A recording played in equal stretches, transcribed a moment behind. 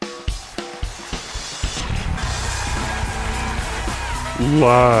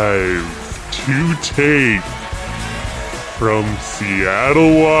Live to tape from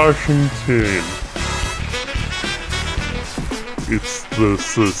Seattle, Washington. It's the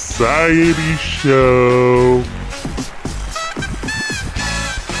Society Show,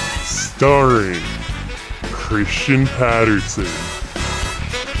 starring Christian Patterson.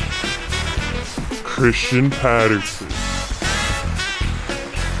 Christian Patterson.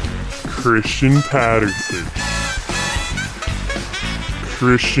 Christian Patterson.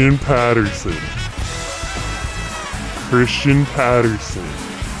 Christian Patterson. Christian Patterson.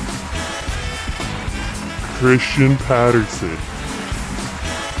 Christian Patterson.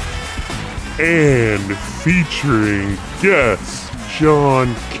 And featuring guest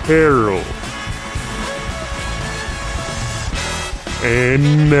John Carroll.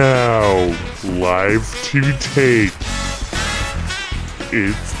 And now, live to tape,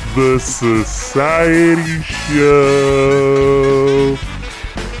 it's the Society Show.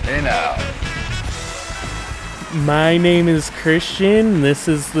 Hey now. My name is Christian. This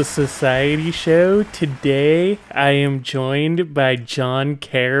is the Society Show. Today, I am joined by John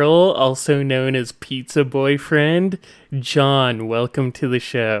Carroll, also known as Pizza Boyfriend. John, welcome to the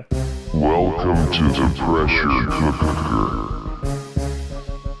show. Welcome to the Pressure Cooker.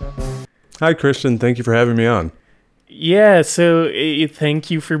 Hi, Christian. Thank you for having me on. Yeah, so thank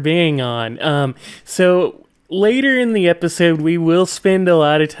you for being on. So later in the episode, we will spend a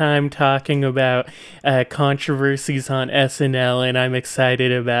lot of time talking about controversies on SNL, and I'm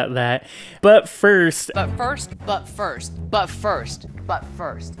excited about that. But first, I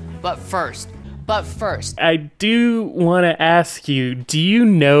do want to ask you, do you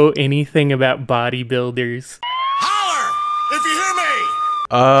know anything about bodybuilders? Holler if you hear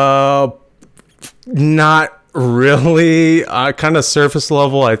me. Not really. Kind of surface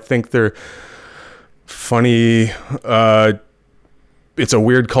level. I think they're funny. It's a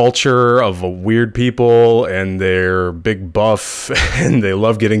weird culture of weird people, and they're big buff, and they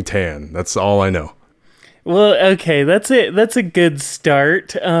love getting tan. That's all I know. Well, okay, that's it. That's a good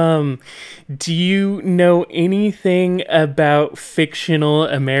start. Do you know anything about fictional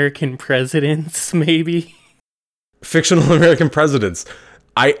American presidents, maybe? Fictional American presidents.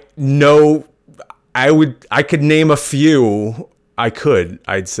 I know. I could name a few.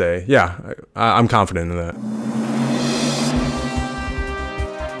 I'd say. Yeah, I'm confident in that.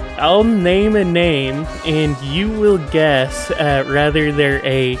 I'll name a name, and you will guess whether they're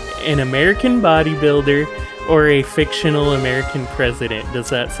an American bodybuilder or a fictional American president. Does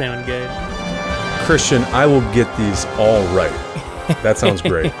that sound good? Christian, I will get these all right. That sounds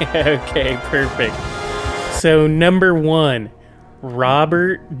great. Okay, perfect. So, number one,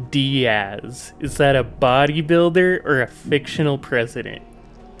 Robert Diaz. Is that a bodybuilder or a fictional president?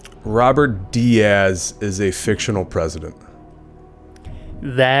 Robert Diaz is a fictional president.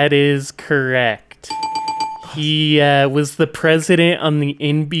 That is correct. He was the president on the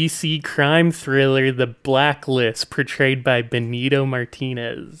NBC crime thriller The Blacklist, portrayed by Benito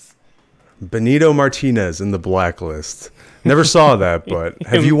Martinez. Benito Martinez in The Blacklist. Never saw that, but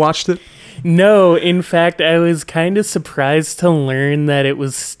have you watched it? No, in fact, I was kind of surprised to learn that it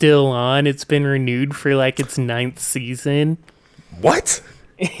was still on. It's been renewed for like its 9th season. What?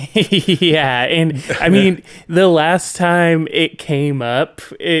 Yeah, and I mean, the last time it came up,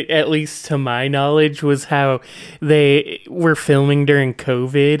 at least to my knowledge, was how they were filming during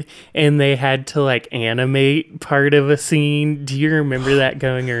COVID and they had to like animate part of a scene. Do you remember that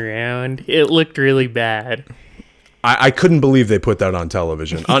going around? It looked really bad. I couldn't believe they put that on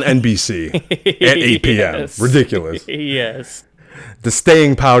television, on NBC, at 8 p.m. Yes. Ridiculous. Yes. The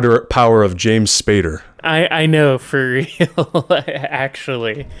staying power of James Spader. I know, for real,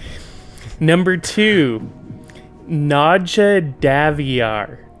 actually. Number two, Nadja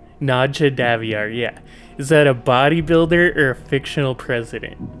Daviar. Nadja Daviar, yeah. Is that a bodybuilder or a fictional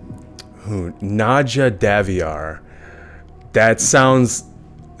president? Ooh, Nadja Daviar. That sounds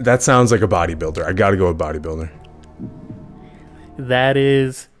like a bodybuilder. I gotta go with bodybuilder. That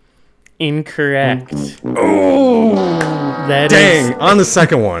is incorrect. Oh, dang! On the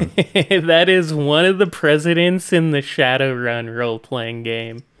second one. That is one of the presidents in the Shadowrun role-playing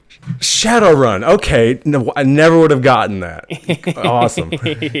game. Shadowrun. Okay, no, I never would have gotten that. Awesome.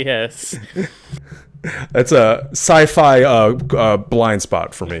 Yes. That's a sci-fi blind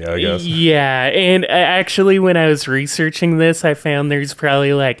spot for me, I guess. Yeah, and actually, when I was researching this, I found there's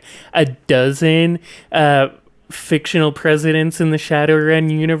probably like a dozen fictional presidents in the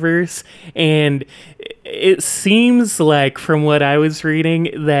Shadowrun universe, and it seems like, from what I was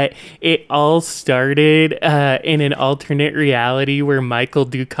reading, that it all started in an alternate reality where Michael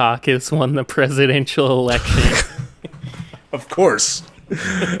Dukakis won the presidential election. Of course.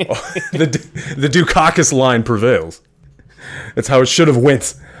 The Dukakis line prevails. That's how it should have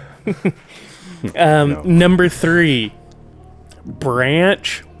went. No. Number 3,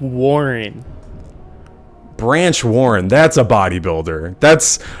 Branch Warren. Branch Warren, that's a bodybuilder.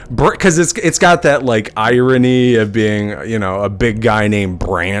 That's because it's got that like irony of being, a big guy named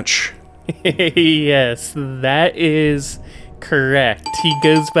Branch. Yes, that is correct. He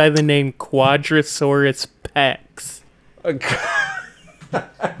goes by the name Quadrosaurus Pex.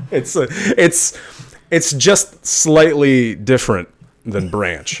 It's just slightly different than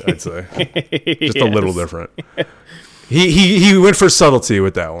Branch, I'd say. Just a little different. He went for subtlety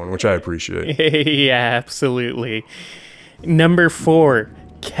with that one, which I appreciate. Yeah, absolutely. Number 4,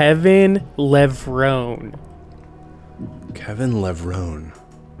 Kevin Levrone. Kevin Levrone.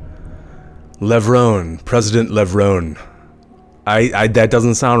 Levrone, President Levrone. I that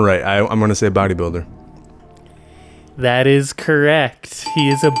doesn't sound right. I'm going to say bodybuilder. That is correct. He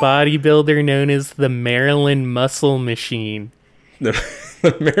is a bodybuilder known as the Maryland Muscle Machine. The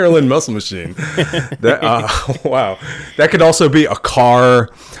Maryland Muscle Machine. Wow. That could also be a car.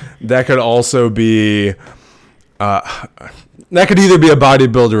 That could also be... that could either be a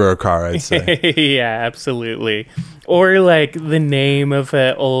bodybuilder or a car, I'd say. Yeah, absolutely. Or like the name of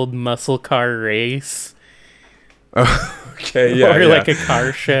an old muscle car race. Okay, yeah. Or like a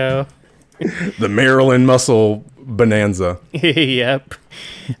car show. The Maryland Muscle Bonanza. Yep.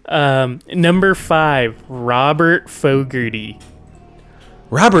 Number 5, Robert Fogarty.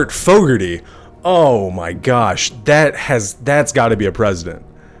 Robert Fogarty. Oh my gosh, that's got to be a president.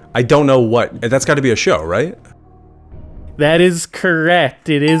 I don't know what. That's got to be a show, right? That is correct.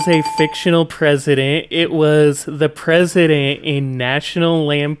 It is a fictional president. It was the president in National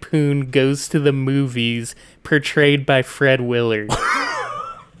Lampoon Goes to the Movies, portrayed by Fred Willard.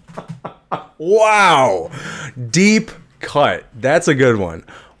 Wow. Deep cut. That's a good one.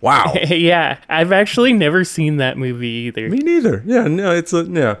 Wow. Yeah, I've actually never seen that movie either. Me neither. Yeah,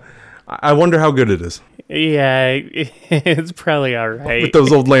 no, I wonder how good it is. Yeah, it's probably all right. With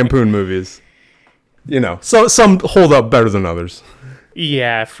those old Lampoon movies. So some hold up better than others.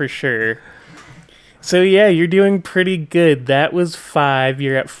 Yeah, for sure. So yeah, you're doing pretty good. That was 5.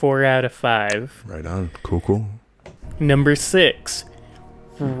 You're at 4 out of 5. Right on. Cool. Number 6,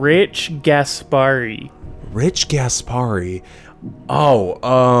 Rich Gaspari. Rich Gaspari.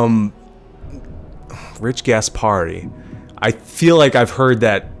 Oh, Rich Gaspari. I feel like I've heard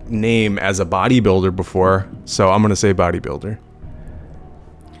that name as a bodybuilder before, so I'm going to say bodybuilder.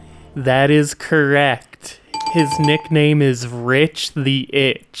 That is correct. His nickname is Rich the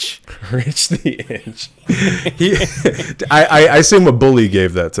Itch. Rich the Itch. I assume a bully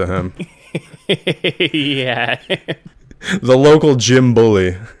gave that to him. Yeah. The local gym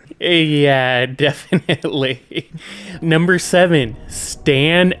bully. Yeah, definitely. Number 7,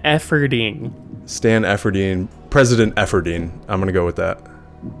 Stan Efferding. Stan Efferding. President Efferding. I'm going to go with that.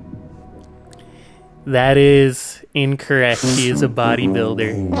 That is incorrect. He is a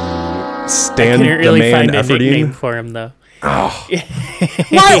bodybuilder. Stan I couldn't really the man find a Efferding? nickname for him, though. Oh.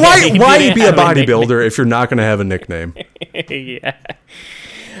 Why Didn't be a have a bodybuilder if you're not going to have a nickname? Yeah.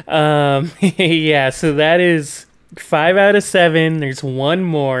 Yeah, so that is 5 out of 7. There's one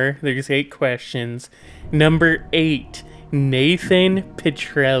more. There's 8 questions. Number 8, Nathan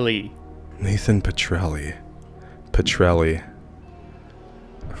Petrelli. Nathan Petrelli.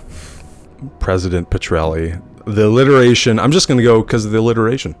 President Petrelli. The alliteration. I'm just going to go because of the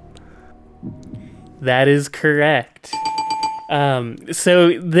alliteration. That is correct.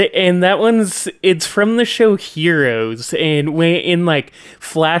 That one's, it's from the show Heroes, and when in like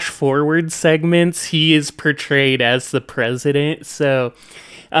flash forward segments, he is portrayed as the president. So,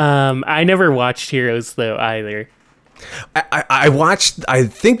 I never watched Heroes though either. I watched, I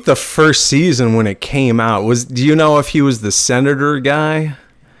think the first season when it came out. Do you know if he was the senator guy?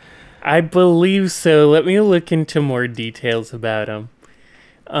 I believe so. Let me look into more details about him.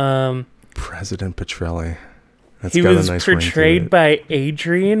 President Petrelli. That's he got was a nice ring to portrayed it. by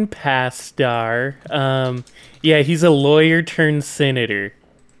Adrian Pasdar. Yeah, he's a lawyer turned senator.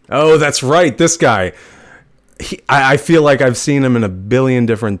 Oh, that's right. This guy. I feel like I've seen him in a billion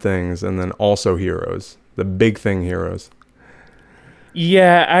different things, and then also Heroes. The big thing Heroes.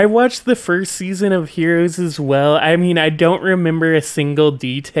 Yeah, I watched the first season of Heroes as well. I mean, I don't remember a single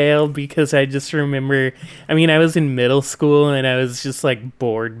detail because I just remember, I was in middle school and I was just like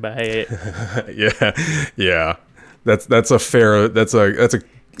bored by it. Yeah. That's a fair, that's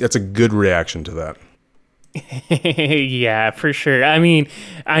a good reaction to that. Yeah, for sure.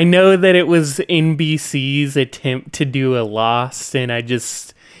 I know that it was NBC's attempt to do a Lost, and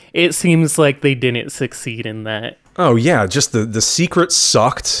it seems like they didn't succeed in that. Oh yeah, just the secret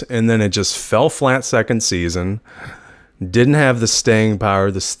sucked, and then it just fell flat second season. Didn't have the staying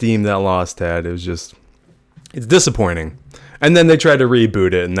power, the steam that Lost had. It's disappointing. And then they tried to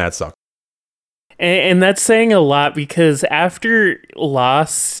reboot it, and that sucked. And that's saying a lot, because after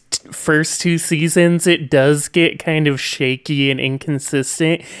Lost first 2 seasons, it does get kind of shaky and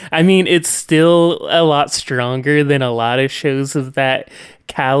inconsistent. I mean, it's still a lot stronger than a lot of shows of that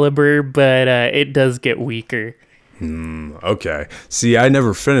caliber, but it does get weaker. Okay. See, I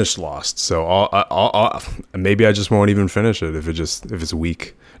never finished Lost, so maybe I just won't even finish it if it's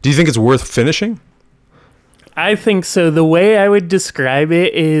weak. Do you think it's worth finishing? I think so. The way I would describe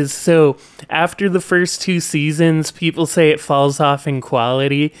it is, so after the first 2 seasons, people say it falls off in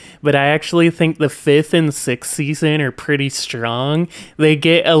quality, but I actually think the 5th and 6th season are pretty strong. They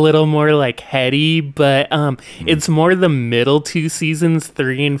get a little more like heady, but it's more the middle 2 seasons,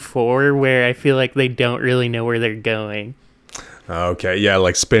 3 and 4, where I feel like they don't really know where they're going. Okay, yeah,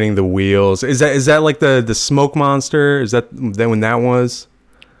 like spinning the wheels. Is that like the smoke monster? Is that when that was?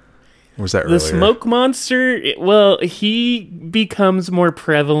 Or was that earlier? The smoke monster, he becomes more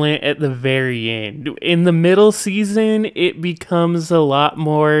prevalent at the very end. In the middle season, it becomes a lot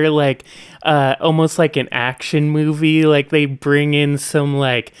more like almost like an action movie. Like they bring in some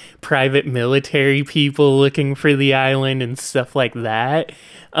like private military people looking for the island and stuff like that.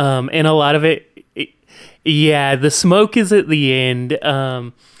 And a lot of the smoke is at the end.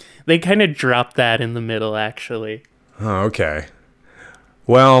 They kind of drop that in the middle, actually. Oh, okay.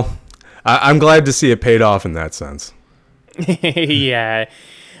 Well, I'm glad to see it paid off in that sense. Yeah.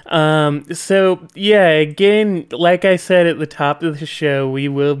 Again, like I said at the top of the show, we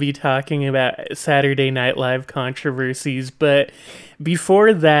will be talking about Saturday Night Live controversies. But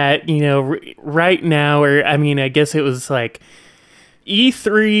before that, right now, I guess it was like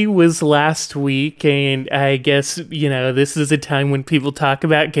E3 was last week, and I guess, this is a time when people talk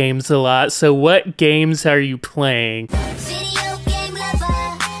about games a lot. So what games are you playing?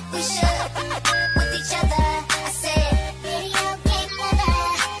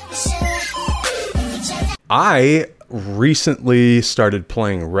 I recently started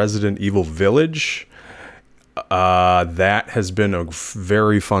playing Resident Evil Village. That has been a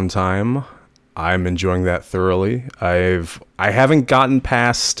very fun time. I'm enjoying that thoroughly. I haven't gotten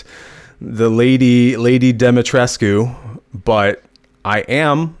past the Lady Dimitrescu, but I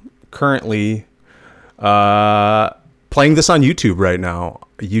am currently playing this on YouTube right now.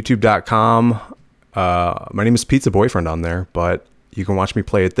 YouTube.com. My name is Pizza Boyfriend on there, but you can watch me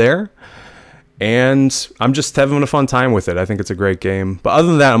play it there. And I'm just having a fun time with it. I think it's a great game. But other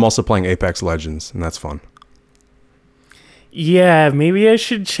than that, I'm also playing Apex Legends, and that's fun. Yeah, maybe I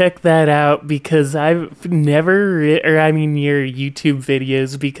should check that out, because I've never, your YouTube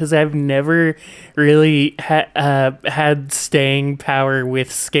videos, because I've never really had staying power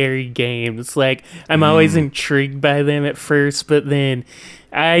with scary games. Like, I'm always intrigued by them at first, but then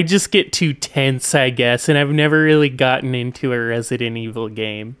I just get too tense, I guess, and I've never really gotten into a Resident Evil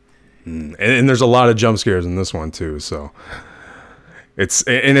game. And there's a lot of jump scares in this one too, so it's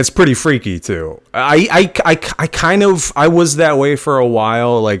pretty freaky too. I was that way for a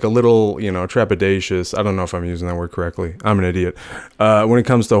while, like a little, trepidatious. I don't know if I'm using that word correctly. I'm an idiot when it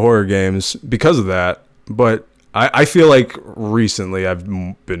comes to horror games because of that. But I feel like recently I've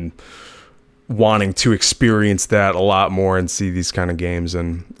been wanting to experience that a lot more and see these kind of games,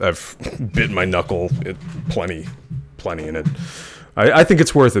 and I've bit my knuckle plenty in it. I think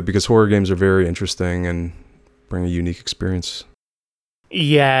it's worth it because horror games are very interesting and bring a unique experience.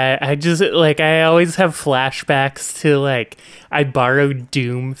 Yeah, I always have flashbacks to, I borrowed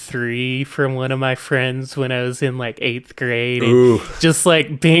Doom 3 from one of my friends when I was in, 8th grade. And just,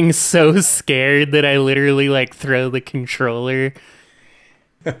 being so scared that I literally, throw the controller.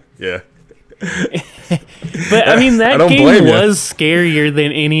 Yeah. But, that game was scarier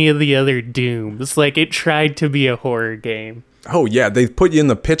than any of the other Dooms. It tried to be a horror game. Oh, yeah, they put you in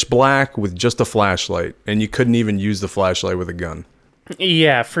the pitch black with just a flashlight, and you couldn't even use the flashlight with a gun.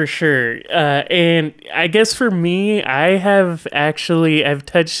 Yeah, for sure. And I guess for me, I've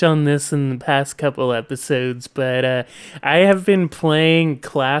touched on this in the past couple episodes, but I have been playing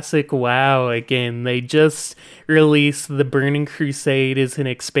classic WoW again. They just released the Burning Crusade as an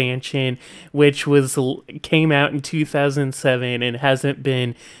expansion, which came out in 2007 and hasn't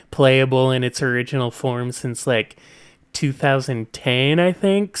been playable in its original form since 2010, I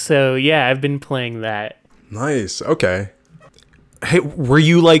think. So yeah, I've been playing that. Nice. Okay. Hey, were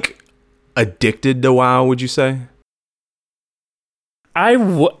you addicted to WoW, would you say?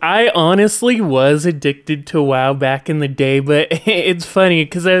 I honestly was addicted to WoW back in the day, but it's funny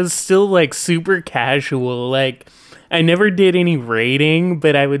because I was still like super casual. Like, I never did any raiding,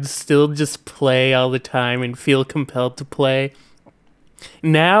 but I would still just play all the time and feel compelled to play.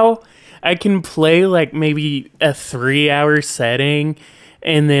 Now, I can play like maybe a 3-hour setting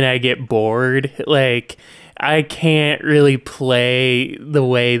and then I get bored. Like, I can't really play the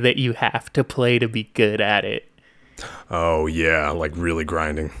way that you have to play to be good at it. Oh, yeah, like really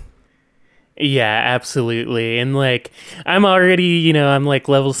grinding. Yeah, absolutely. And like, I'm already, I'm like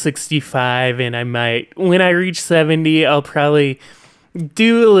level 65, and I might, when I reach 70, I'll probably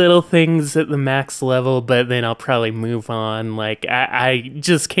do little things at the max level, but then I'll probably move on. Like, I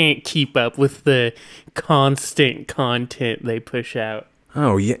just can't keep up with the constant content they push out.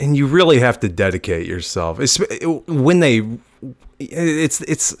 Oh, yeah, and you really have to dedicate yourself. It's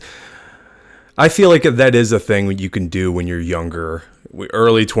I feel like that is a thing you can do when you're younger,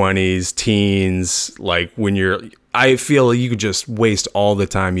 early 20s, teens, like I feel you could just waste all the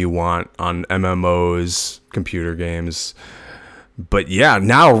time you want on MMOs, computer games. But yeah,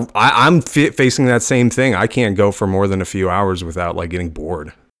 now I'm facing that same thing. I can't go for more than a few hours without like getting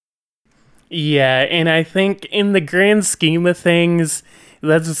bored. Yeah, and I think in the grand scheme of things,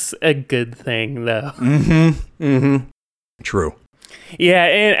 that's a good thing, though. True. Yeah,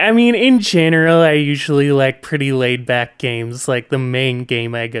 and I mean, in general, I usually like pretty laid-back games. Like, the main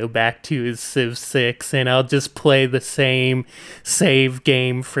game I go back to is Civ 6, and I'll just play the same save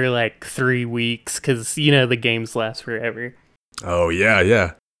game for like 3 weeks, because, the games last forever. Oh,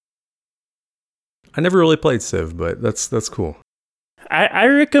 yeah. I never really played Civ, but that's cool. I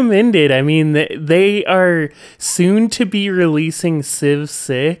recommend it. I mean, they are soon to be releasing Civ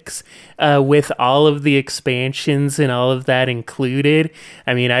 6 with all of the expansions and all of that included.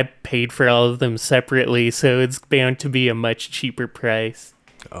 I mean, I paid for all of them separately, so it's bound to be a much cheaper price.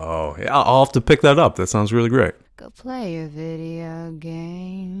 Oh, yeah, I'll have to pick that up. That sounds really great. Go play your video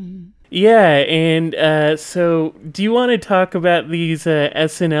game. Yeah, and so do you want to talk about these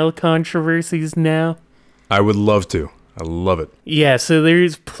SNL controversies now? I would love to. I love it. Yeah, so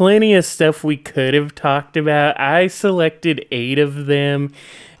there's plenty of stuff we could have talked about. I selected 8 of them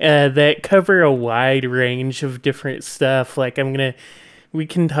that cover a wide range of different stuff. Like, we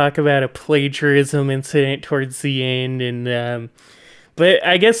can talk about a plagiarism incident towards the end, and but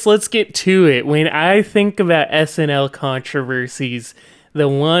I guess let's get to it. When I think about SNL controversies, the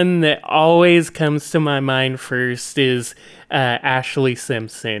one that always comes to my mind first is Ashley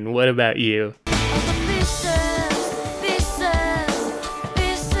Simpson. What about you?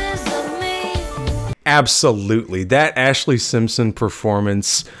 Absolutely. That Ashley Simpson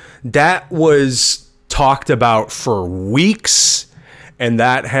performance, that was talked about for weeks, and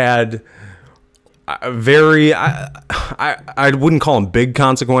that had very, I wouldn't call them big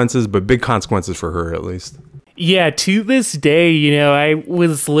consequences, but big consequences for her at least. Yeah, to this day, I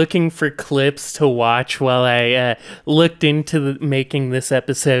was looking for clips to watch while I looked into making this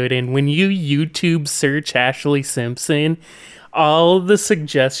episode, and when you YouTube search Ashley Simpson, all the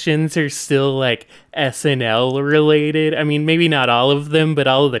suggestions are still like SNL related. I mean, maybe not all of them, but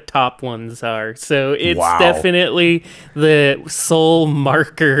all of the top ones are. So it's definitely the sole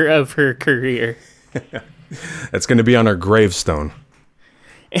marker of her career. That's going to be on her gravestone.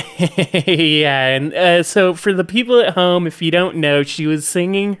 Yeah, and so for the people at home, if you don't know, she was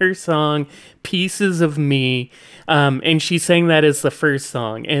singing her song Pieces of Me, and she sang that as the first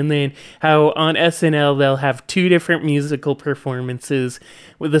song. And then how on SNL they'll have 2 different musical performances.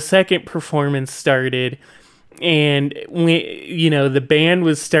 With the second performance started, and when the band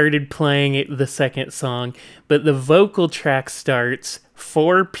was started playing the second song, but the vocal track starts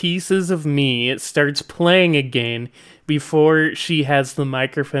for Pieces of Me. It starts playing again before she has the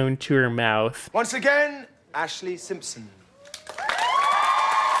microphone to her mouth. Once again, Ashley Simpson.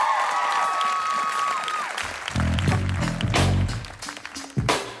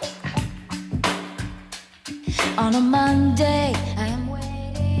 On a Monday, I am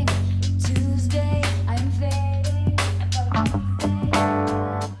waiting. Tuesday, I am fading.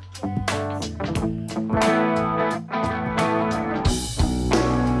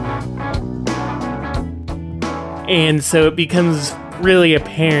 And so it becomes really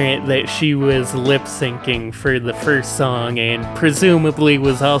apparent that she was lip syncing for the first song and presumably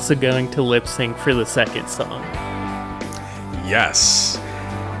was also going to lip sync for the second song. Yes.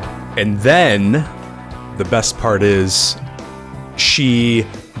 And then the best part is she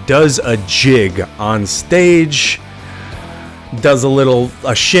does a jig on stage, does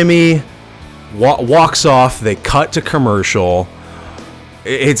a shimmy, walks off, they cut to commercial.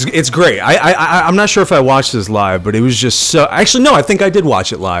 It's great. I'm not sure if I watched this live, but it was just so. Actually, no, I think I did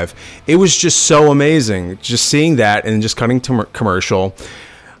watch it live. It was just so amazing, just seeing that and just cutting to commercial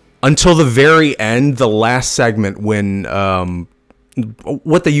until the very end, the last segment when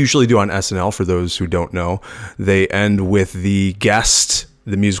what they usually do on SNL. For those who don't know, they end with the guest,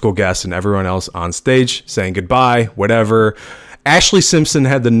 the musical guest, and everyone else on stage saying goodbye, whatever. Ashley Simpson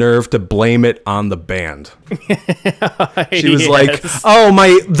had the nerve to blame it on the band. She was like, "Oh,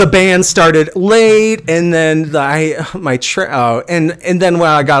 the band started late, and then and then when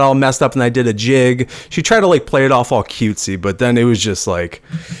I got all messed up and I did a jig." She tried to like play it off all cutesy, but then it was just like,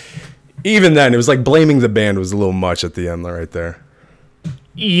 even then, it was like blaming the band was a little much at the end right there.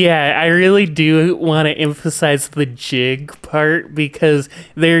 Yeah, I really do want to emphasize the jig part because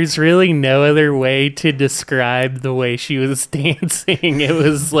there's really no other way to describe the way she was dancing. It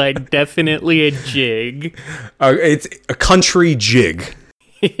was like definitely a jig. It's a country jig.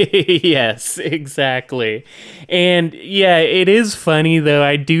 Yes, exactly. And yeah, it is funny though.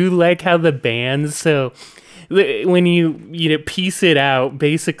 I do like how the band, when you piece it out,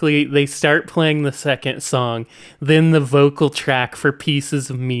 basically they start playing the second song, then the vocal track for Pieces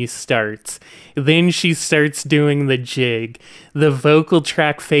of Me starts, then she starts doing the jig, the vocal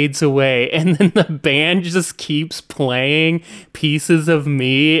track fades away, and then the band just keeps playing Pieces of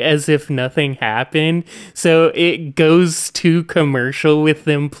Me as if nothing happened. So it goes to commercial with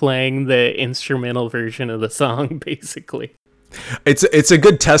them playing the instrumental version of the song, basically. It's a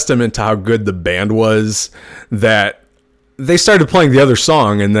good testament to how good the band was that they started playing the other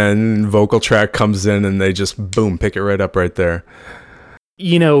song and then vocal track comes in and they just boom, pick it right up right there.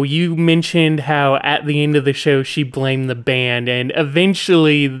 You know, you mentioned how at the end of the show she blamed the band, and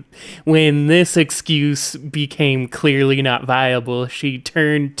eventually when this excuse became clearly not viable, she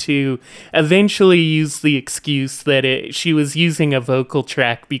turned to eventually use the excuse that she was using a vocal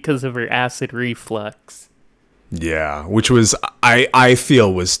track because of her acid reflux. Yeah, which was, I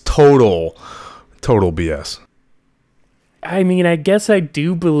feel, was total BS. I mean, I guess I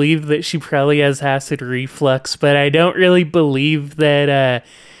do believe that she probably has acid reflux, but I don't really believe that,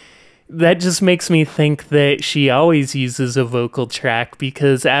 that just makes me think that she always uses a vocal track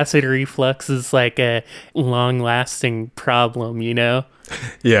because acid reflux is like a long-lasting problem, you know?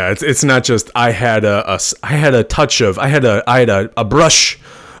 Yeah, it's not just I had a brush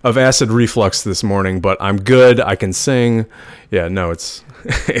of acid reflux this morning, but I'm good. I can sing. Yeah, no, it's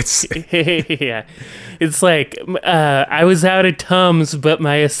yeah. It's like I was out of Tums, but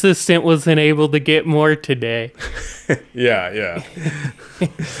my assistant wasn't able to get more today. Yeah.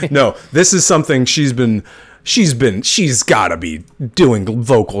 No, this is something she's got to be doing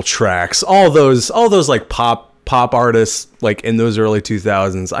vocal tracks. All those like pop artists like in those early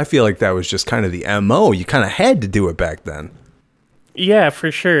 2000s. I feel like that was just kind of the MO. You kind of had to do it back then. Yeah,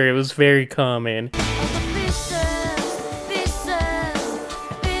 for sure. It was very common.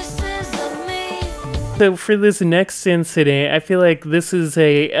 So for this next incident, I feel like this is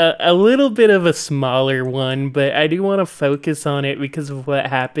a little bit of a smaller one, but I do want to focus on it because of what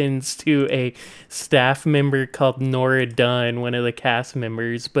happens to a staff member called Nora Dunn, one of the cast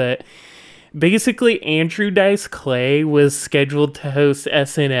members. But basically, Andrew Dice Clay was scheduled to host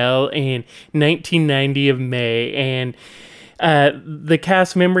SNL in 1990 of May, and the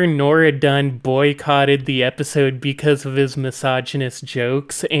cast member Nora Dunn boycotted the episode because of his misogynist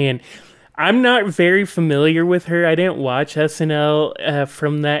jokes, and I'm not very familiar with her. I didn't watch SNL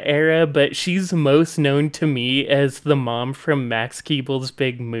from that era, but she's most known to me as the mom from Max Keeble's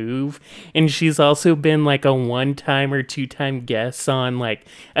Big Move, and she's also been like a one-time or two-time guest on like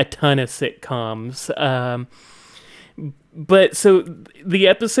a ton of sitcoms. But so the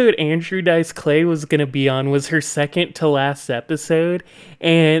episode Andrew Dice Clay was going to be on was her second to last episode,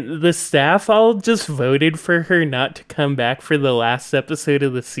 and the staff all just voted for her not to come back for the last episode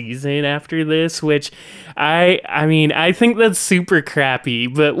of the season after this, which I mean, I think that's super crappy,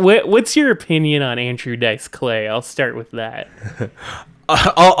 but what's your opinion on Andrew Dice Clay? I'll start with that.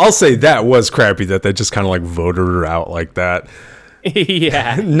 I'll say that was crappy that they just kind of like voted her out like that.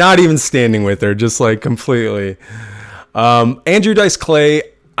 Yeah. Not even standing with her, just like completely. Andrew Dice Clay,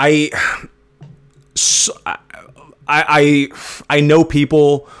 I know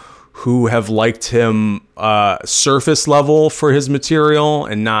people who have liked him surface level for his material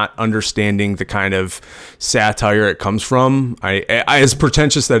and not understanding the kind of satire it comes from. I as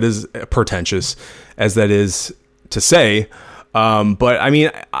pretentious as that is to say, but I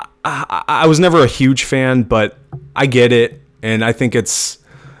mean, I was never a huge fan, but I get it, and I think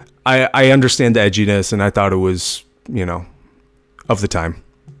I understand the edginess, and I thought it was, you know, of the time.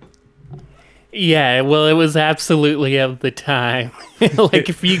 Yeah, well, it was absolutely of the time. Like,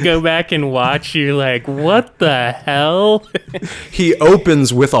 if you go back and watch, you're like, what the hell? He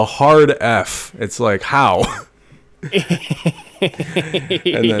opens with a hard F. It's like, how? And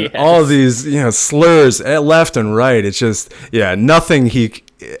then all these, slurs left and right. It's just, nothing he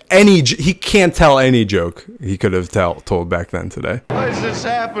can't tell any joke he could have told back then today. Why is this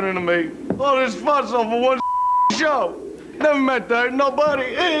happening to me? All this fuss over one show. Never meant to hurt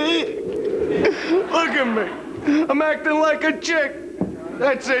nobody. Look at me. I'm acting like a chick.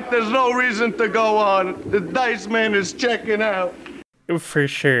 That's it. There's no reason to go on. The Dice Man is checking out. For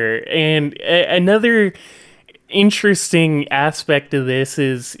sure. And another interesting aspect of this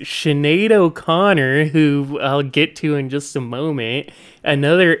is Sinead O'Connor, who I'll get to in just a moment,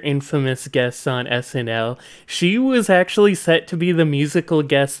 another infamous guest on SNL. She was actually set to be the musical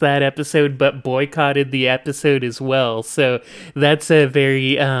guest that episode, but boycotted the episode as well. So that's a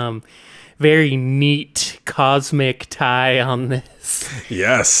very very neat cosmic tie on this.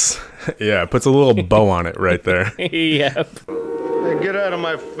 Yes. Yeah, puts a little bow on it right there. Yep. Hey, get out of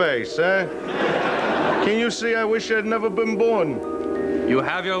my face, huh? Can you see I wish I'd never been born? You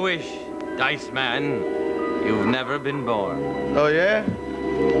have your wish, Dice Man. You've never been born. Oh, yeah?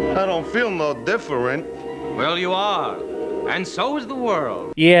 I don't feel no different. Well, you are. And so is the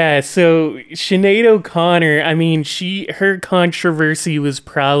world. Yeah, so Sinead O'Connor, I mean, her controversy was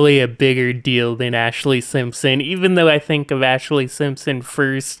probably a bigger deal than Ashlee Simpson, even though I think of Ashlee Simpson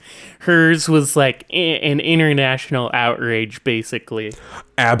first. Hers was like an international outrage, basically.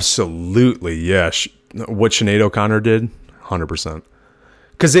 Absolutely, yeah. What Sinead O'Connor did, 100%.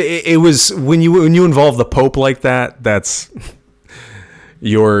 Because it was, when you involve the Pope like that, that's,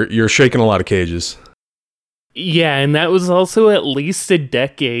 you're shaking a lot of cages. Yeah, and that was also at least a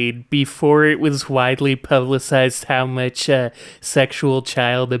decade before it was widely publicized how much sexual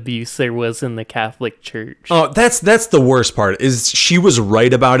child abuse there was in the Catholic Church. Oh, that's the worst part, is she was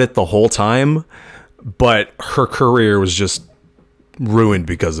right about it the whole time, but her career was just ruined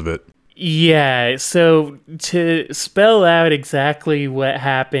because of it. Yeah, so to spell out exactly what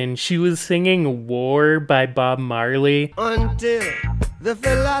happened, she was singing War by Bob Marley. Until the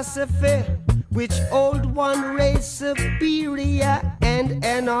philosophy which old one race superior and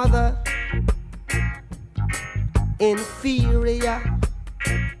another inferior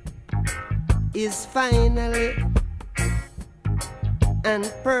is finally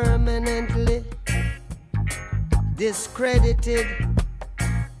and permanently discredited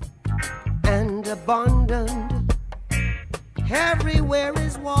and abandoned. Everywhere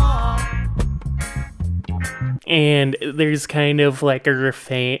is war. And there's kind of like a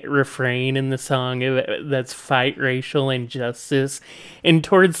refrain in the song that's fight racial injustice. And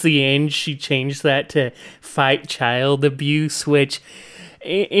towards the end, she changed that to fight child abuse, which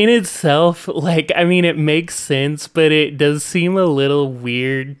in itself, like, I mean, it makes sense, but it does seem a little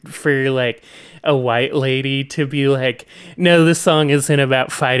weird for like a white lady to be like, no, this song isn't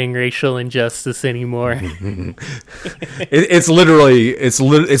about fighting racial injustice anymore. It's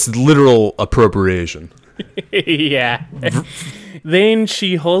literal appropriation. Yeah. Then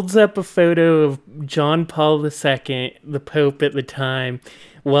she holds up a photo of John Paul II, the Pope at the time,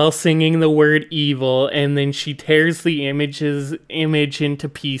 while singing the word evil, and then she tears the image into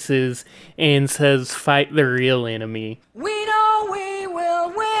pieces and says, "Fight the real enemy." We know we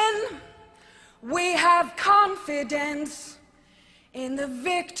will win. We have confidence in the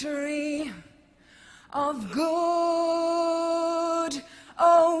victory of good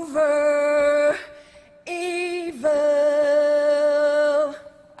over evil.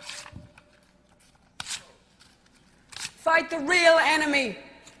 Fight the real enemy.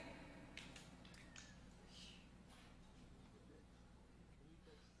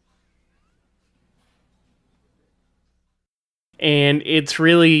 And it's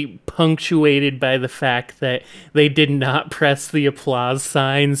really punctuated by the fact that they did not press the applause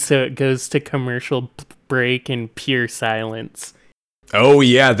sign, so it goes to commercial break and pure silence. Oh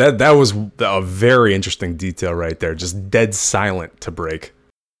yeah, that was a very interesting detail right there. Just dead silent to break.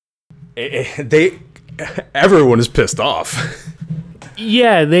 Everyone is pissed off.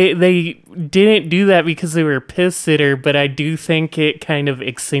 Yeah, they didn't do that because they were pissed at her, but I do think it kind of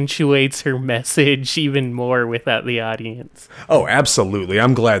accentuates her message even more without the audience. Oh, absolutely.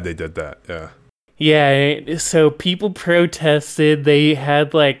 I'm glad they did that. Yeah. Yeah, so people protested. They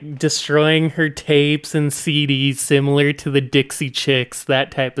had like destroying her tapes and CDs similar to the Dixie Chicks.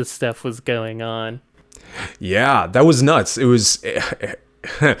 That type of stuff was going on. Yeah, that was nuts. It was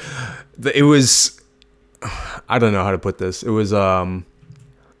I don't know how to put this. It was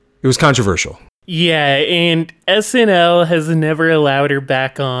controversial. Yeah, and SNL has never allowed her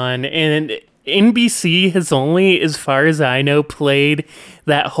back on, and NBC has only, as far as I know, played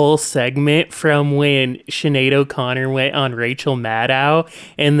that whole segment from when Sinead O'Connor went on Rachel Maddow,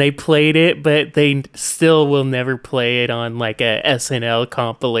 and they played it, but they still will never play it on like a SNL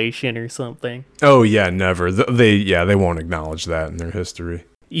compilation or something. Oh yeah, never. They won't acknowledge that in their history.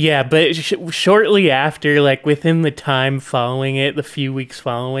 Yeah, but shortly after, like within the time following it, the few weeks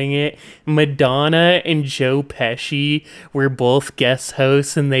following it, Madonna and Joe Pesci were both guest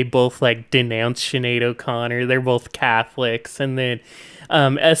hosts, and they both like denounced Sinead O'Connor. They're both Catholics, and then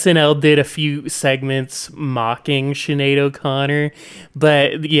SNL did a few segments mocking Sinead O'Connor,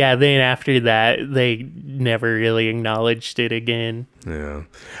 but yeah, then after that, they never really acknowledged it again. Yeah,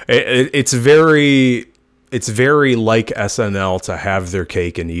 it's very like SNL to have their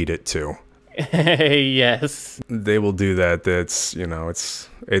cake and eat it too. Yes, they will do that. That's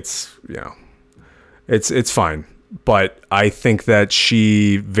it's fine. But I think that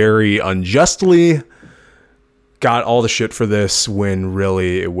she very unjustly got all the shit for this when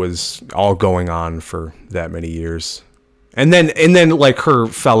really it was all going on for that many years. And then like her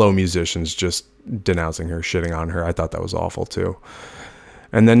fellow musicians just denouncing her, shitting on her. I thought that was awful too.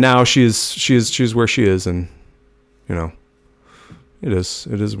 And then now she's where she is, and you know, it is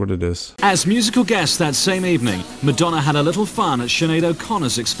what it is. As musical guest that same evening, Madonna had a little fun at Sinead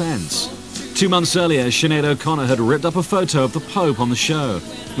O'Connor's expense. 2 months earlier, Sinead O'Connor had ripped up a photo of the Pope on the show.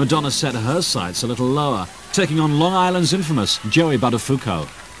 Madonna set her sights a little lower, taking on Long Island's infamous Joey Buttafuoco.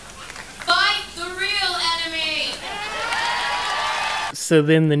 Fight the real enemy! So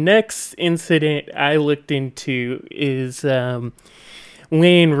then the next incident I looked into is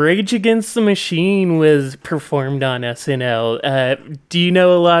when Rage Against the Machine was performed on SNL. Do you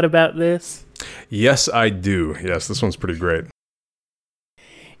know a lot about this? Yes, I do. Yes, this one's pretty great.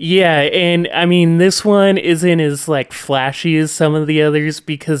 Yeah, and I mean, this one isn't as like flashy as some of the others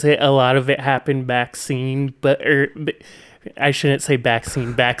because a lot of it happened backstage, but I shouldn't say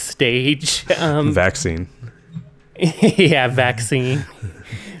backstage. Vaccine. Yeah, vaccine.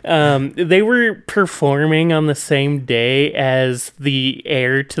 They were performing on the same day as the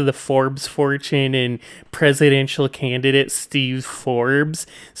heir to the Forbes fortune and presidential candidate Steve Forbes.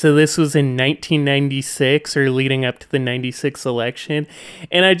 So this was in 1996 or leading up to the 96 election.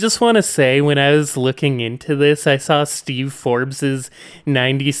 And I just want to say, when I was looking into this, I saw Steve Forbes's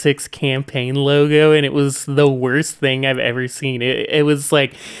 96 campaign logo, and it was the worst thing I've ever seen. It was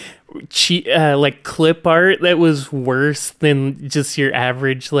like clip art that was worse than just your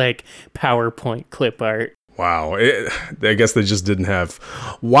average like PowerPoint clip art. Wow, I guess they just didn't have.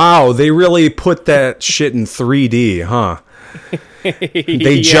 Wow, they really put that shit in 3D, huh?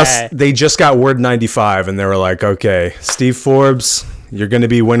 They just got Word 95, and they were like, okay, Steve Forbes, you're going to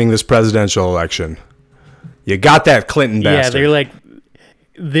be winning this presidential election. You got that, Clinton bastard. Yeah, they're like,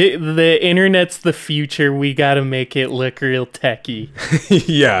 the internet's the future. We got to make it look real techie.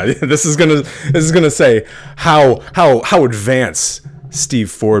 Yeah, this is gonna say how advanced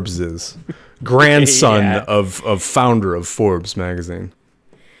Steve Forbes is. Grandson Yeah. of founder of Forbes magazine.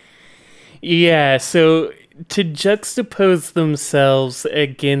 Yeah, so to juxtapose themselves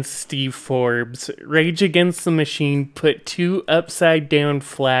against Steve Forbes, Rage Against the Machine put 2 upside-down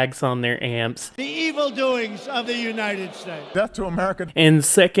flags on their amps. The evil doings of the United States. Death to America. And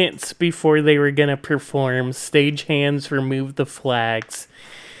seconds before they were going to perform, stagehands removed the flags.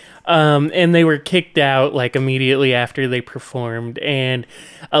 And they were kicked out like immediately after they performed. And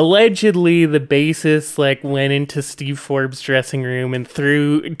allegedly the bassist like went into Steve Forbes' dressing room and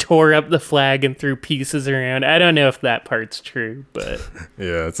tore up the flag and threw pieces around. I don't know if that part's true, but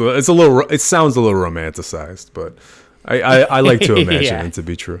yeah, it sounds a little romanticized, but I like to imagine Yeah. it to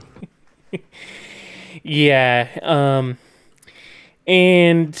be true. Yeah.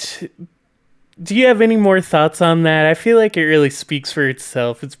 And do you have any more thoughts on that? I feel like it really speaks for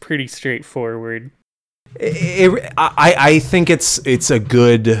itself. It's pretty straightforward. I think it's a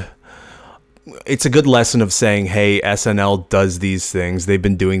good lesson of saying, hey, SNL does these things. They've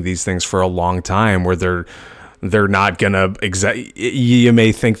been doing these things for a long time, where they're not gonna you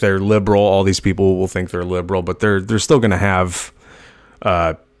may think they're liberal. All these people will think they're liberal, but they're still gonna have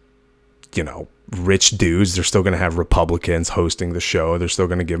rich dudes. They're still going to have Republicans hosting the show. They're still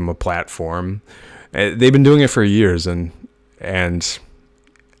going to give them a platform. They've been doing it for years, and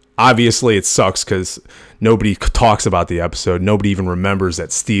obviously it sucks because nobody talks about the episode. Nobody even remembers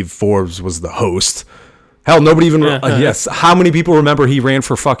that Steve Forbes was the host. Hell, nobody even yes. How many people remember he ran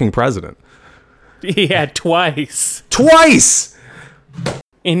for fucking president? Yeah, twice.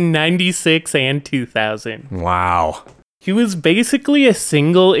 In 96 and 2000. Wow. He was basically a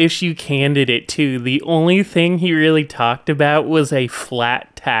single-issue candidate, too. The only thing he really talked about was a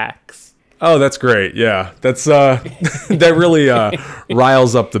flat tax. Oh, that's great. Yeah, that's that really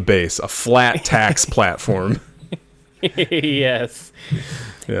riles up the base. A flat tax platform. Yes.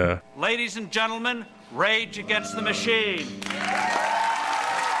 Yeah. Ladies and gentlemen, Rage Against the Machine.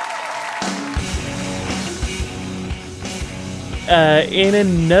 In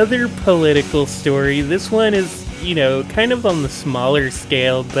another political story, this one is, kind of on the smaller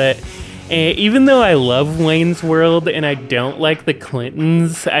scale, but even though I love Wayne's World and I don't like the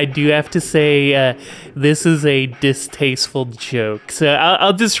Clintons, I do have to say this is a distasteful joke. So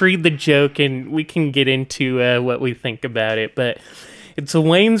I'll just read the joke and we can get into what we think about it. But it's a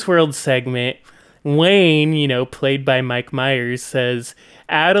Wayne's World segment. Wayne, played by Mike Myers, says,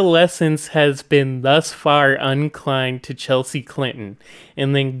 "Adolescence has been thus far uninclined to Chelsea Clinton."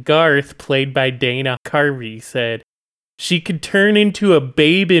 And then Garth, played by Dana Carvey, said, "She could turn into a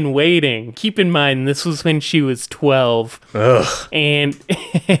babe in waiting." Keep in mind, this was when she was 12. Ugh. And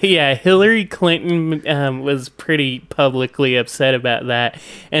yeah, Hillary Clinton was pretty publicly upset about that.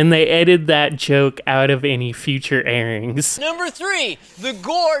 And they edited that joke out of any future airings. Number 3, the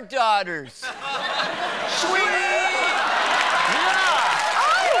Gore daughters. Sweet!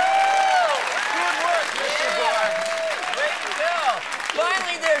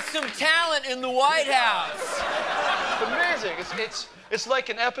 Finally, there's some talent in the White House. Amazing. It's like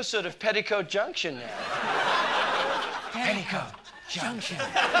an episode of Petticoat Junction now. Petticoat Junction.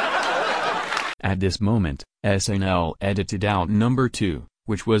 At this moment, SNL edited out number 2,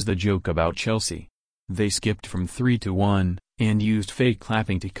 which was the joke about Chelsea. They skipped from 3 to 1, and used fake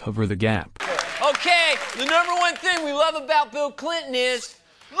clapping to cover the gap. Okay, the number one thing we love about Bill Clinton is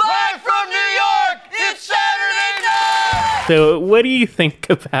live from New York, it's Saturday night! So what do you think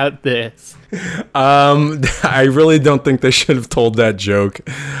about this? I really don't think they should have told that joke.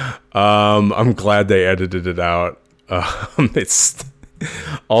 I'm glad they edited it out.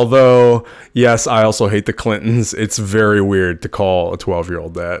 Although, yes, I also hate the Clintons. It's very weird to call a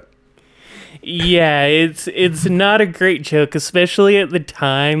 12-year-old that. Yeah, it's not a great joke, especially at the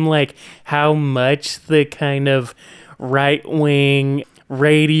time, like how much the kind of right-wing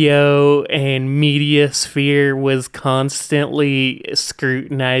radio and media sphere was constantly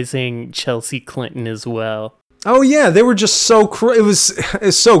scrutinizing Chelsea Clinton as well. Oh yeah, they were just so cruel.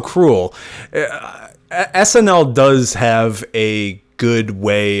 It's so cruel. SNL does have a good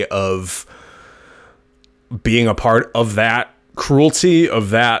way of being a part of that cruelty,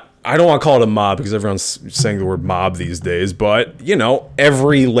 of that. I don't want to call it a mob because everyone's saying the word mob these days, but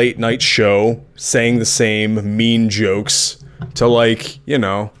every late night show saying the same mean jokes to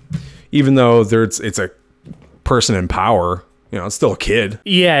even though it's a person in power, it's still a kid.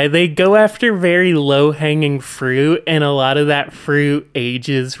 Yeah, they go after very low-hanging fruit, and a lot of that fruit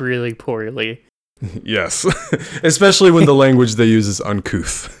ages really poorly. Yes, especially when the language they use is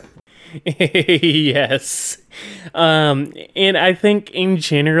uncouth. Yes. And I think in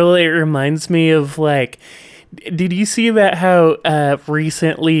general it reminds me of did you see about how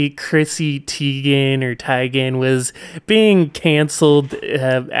recently Chrissy Teigen was being canceled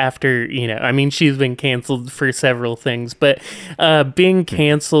after, she's been canceled for several things, but being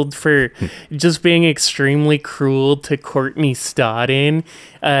canceled for just being extremely cruel to Courtney Stodden.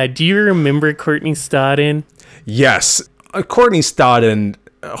 Do you remember Courtney Stodden? Yes. Courtney Stodden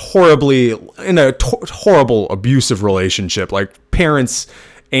horribly in a horrible abusive relationship, like parents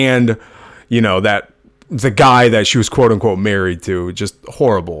and, that the guy that she was quote unquote married to, just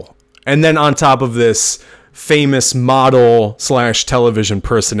horrible. And then on top of this, famous model / television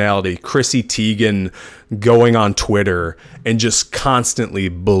personality, Chrissy Teigen, going on Twitter and just constantly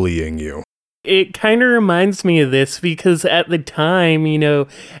bullying you. It kind of reminds me of this because at the time,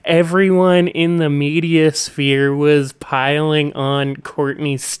 everyone in the media sphere was piling on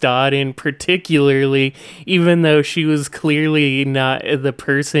Courtney Stodden particularly, even though she was clearly not the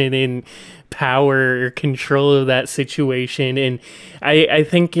person in power or control of that situation. And I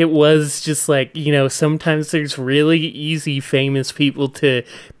think it was just sometimes there's really easy famous people to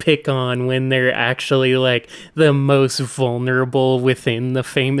pick on when they're actually the most vulnerable within the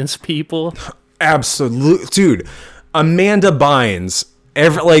famous people. Absolutely. Dude, Amanda Bynes,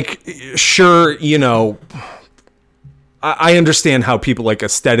 sure, I understand how people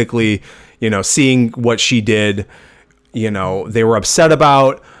aesthetically, seeing what she did, they were upset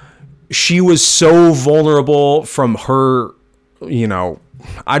about. She was so vulnerable from her,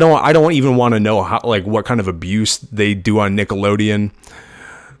 I don't even want to know how, what kind of abuse they do on Nickelodeon,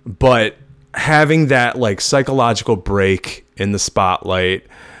 but having that psychological break in the spotlight,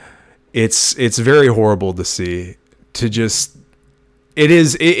 it's very horrible to see.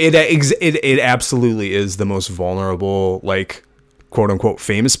 It absolutely is the most vulnerable, quote unquote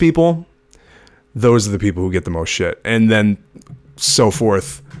famous people. those are the people who get the most shit. And then so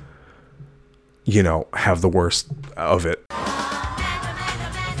forth, have the worst of it.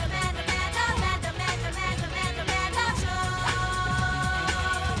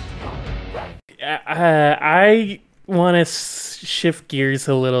 I want to shift gears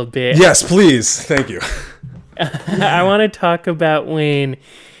a little bit. Yes, please. Thank you. I want to talk about when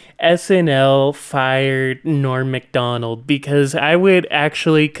SNL fired Norm Macdonald, because I would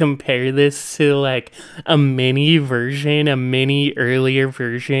actually compare this to like a mini earlier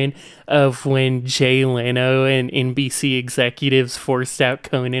version of when Jay Leno and NBC executives forced out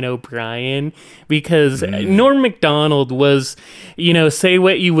Conan O'Brien, because Norm Macdonald was, say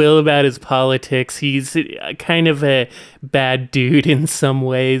what you will about his politics, he's kind of a bad dude in some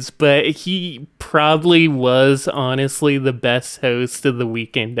ways, but he probably was honestly the best host of the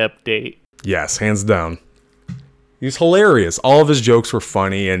Weekend Update. Yes, hands down. He's hilarious. All of his jokes were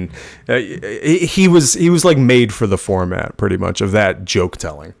funny, and he was like made for the format, pretty much, of that joke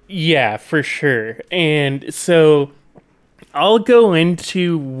telling. Yeah, for sure. And so I'll go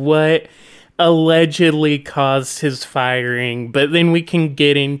into what allegedly caused his firing, but then we can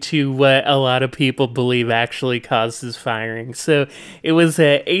get into what a lot of people believe actually caused his firing. So it was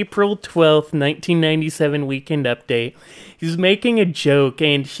a April 12th, 1997 Weekend Update. He's making a joke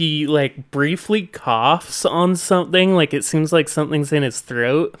and he like briefly coughs on something, like it seems like something's in his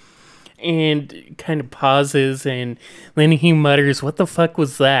throat, and kind of pauses, and then he mutters, "What the fuck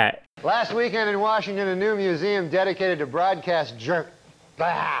was that?" Last weekend in Washington, a new museum dedicated to broadcast jerk.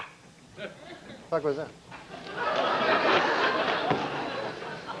 Bah! What the fuck was that?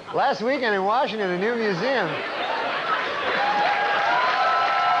 Last weekend in Washington, a new museum.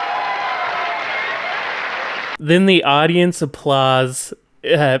 Then the audience applauds.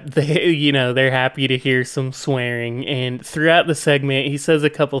 They're happy to hear some swearing, and throughout the segment he says a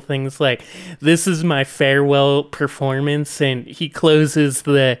couple things like, "This is my farewell performance," and he closes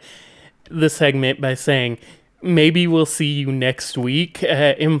the segment by saying, "Maybe we'll see you next week,"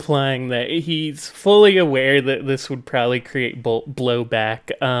 implying that he's fully aware that this would probably create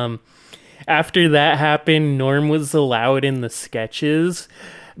blowback. After that happened, Norm was allowed in the sketches,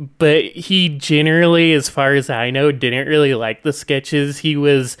 but he generally, as far as I know, didn't really like the sketches. He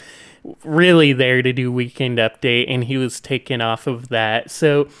was really there to do Weekend Update, and he was taken off of that.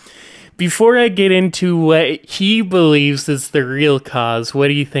 So before I get into what he believes is the real cause, what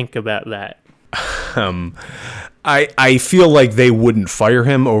do you think about that? I feel like they wouldn't fire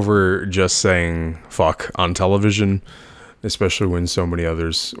him over just saying fuck on television, especially when so many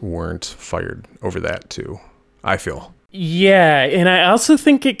others weren't fired over that too, I feel. Yeah, and I also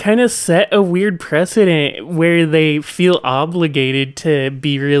think it kind of set a weird precedent where they feel obligated to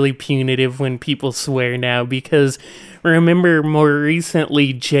be really punitive when people swear now, because remember more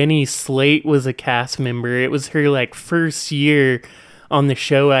recently Jenny Slate was a cast member. It was her like first year on the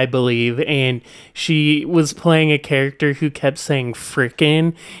show, I believe, and she was playing a character who kept saying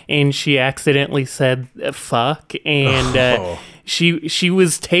frickin', and she accidentally said fuck, and she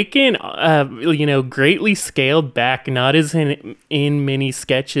was taken greatly scaled back, not as in many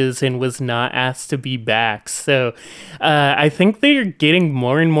sketches, and was not asked to be back. So I think they're getting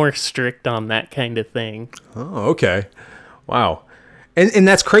more and more strict on that kind of thing. Oh, okay. Wow. And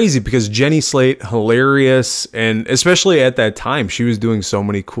that's crazy because Jenny Slate, hilarious, and especially at that time, she was doing so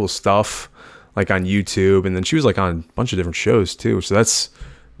many cool stuff, like on YouTube, and then she was like on a bunch of different shows too. So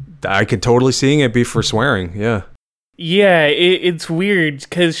I could totally seeing it be for swearing, yeah. Yeah, it's weird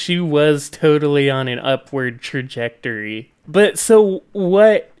because she was totally on an upward trajectory. But so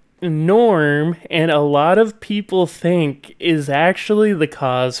what Norm and a lot of people think is actually the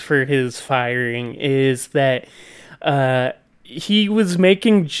cause for his firing is that he was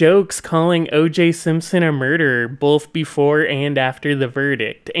making jokes calling O.J. Simpson a murderer both before and after the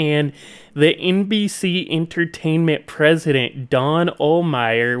verdict. And the NBC Entertainment president, Don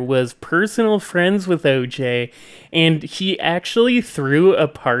Ohlmeyer, was personal friends with O.J., and he actually threw a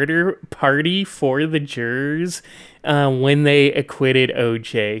party for the jurors when they acquitted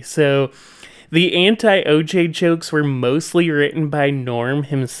O.J. So the anti-O.J. jokes were mostly written by Norm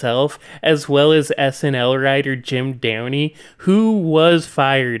himself, as well as SNL writer Jim Downey, who was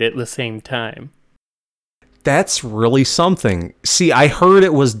fired at the same time. That's really something. See, I heard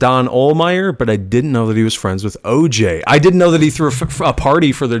it was Don Ohlmeyer, but I didn't know that he was friends with O.J. I didn't know that he threw a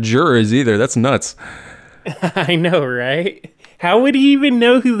party for the jurors either. That's nuts. I know, right? How would he even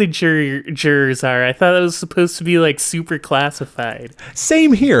know who the jurors are? I thought that was supposed to be like super classified.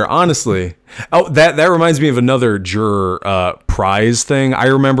 Same here, honestly. Oh, that reminds me of another juror prize thing. I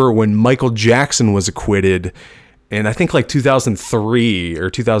remember when Michael Jackson was acquitted in I think like 2003 or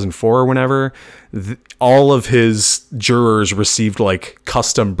 2004 or whenever, all of his jurors received like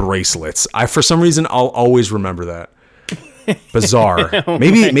custom bracelets. For some reason, I'll always remember that. Bizarre.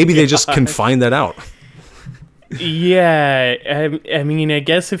 Maybe they just can find that out. Yeah, I mean, I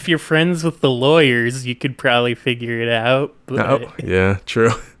guess if you're friends with the lawyers, you could probably figure it out. But... Oh, yeah,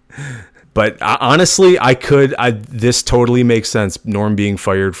 true. But honestly, this totally makes sense, Norm being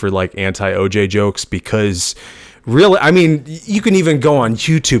fired for like anti-OJ jokes, because really, I mean, you can even go on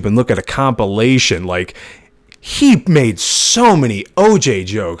YouTube and look at a compilation. Like, he made so many OJ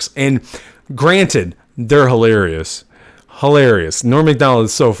jokes, and granted, they're hilarious. Hilarious. Norm Macdonald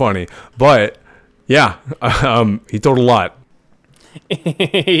is so funny, but yeah, he told a lot.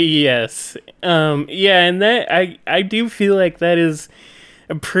 Yes. Yeah, and that I do feel like that is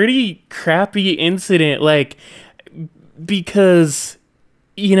a pretty crappy incident, like, because,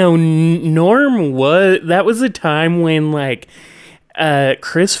 you know, that was a time when, like,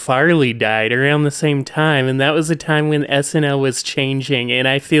 Chris Farley died around the same time, and that was a time when SNL was changing, and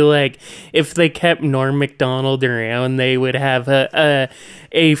I feel like if they kept Norm Macdonald around, they would have a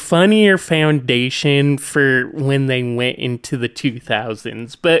funnier foundation for when they went into the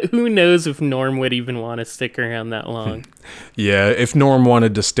 2000s. But who knows if Norm would even want to stick around that long. Yeah, if Norm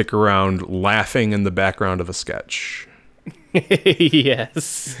wanted to stick around laughing in the background of a sketch.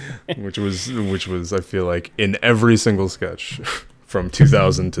 Yes. which was I feel like in every single sketch from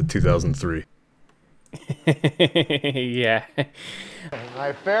 2000 to 2003. Yeah.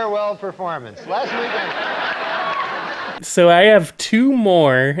 My farewell performance last weekend. So I have two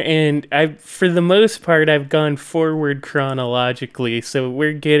more, and for the most part, I've gone forward chronologically, so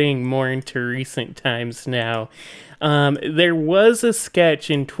we're getting more into recent times now. There was a sketch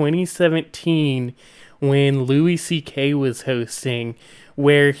in 2017 when Louis C.K. was hosting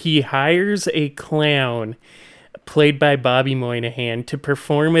where he hires a clown played by Bobby Moynihan to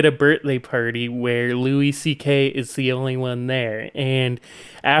perform at a birthday party where Louis C.K. is the only one there. And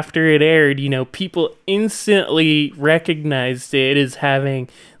after it aired, you know, people instantly recognized it as having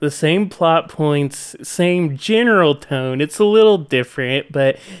the same plot points, same general tone. It's a little different,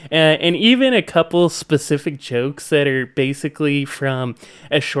 but and even a couple specific jokes that are basically from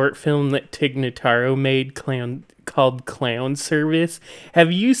a short film that Tig Notaro made called Clown Service.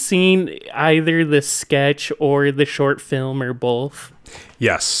 Have you seen either the sketch or the short film or both?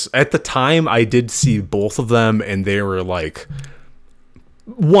 Yes. At the time, I did see both of them, and they were like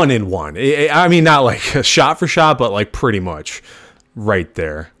one in one. I mean, not like shot for shot, but like pretty much right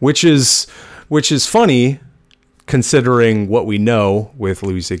there, which is funny considering what we know with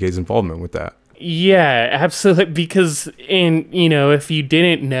Louis C.K.'s involvement with that. Yeah, absolutely. Because, you know, if you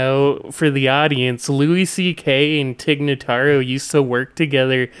didn't know, for the audience, Louis C.K. and Tig Notaro used to work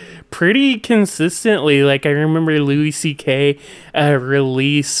together pretty consistently. Like, I remember Louis C.K.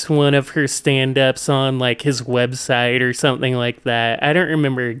 Release one of her stand-ups on, like, his website or something like that. I don't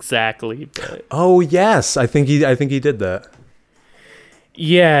remember exactly, but... Oh, yes. I think he did that.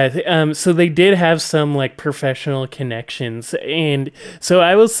 Yeah, so they did have some like professional connections, and so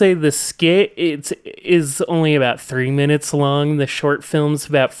I will say the skit is only about 3 minutes long. The short film's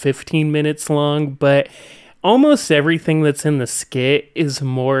about 15 minutes long, but almost everything that's in the skit is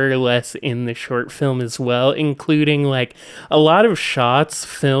more or less in the short film as well, including like a lot of shots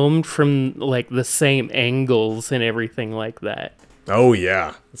filmed from like the same angles and everything like that. Oh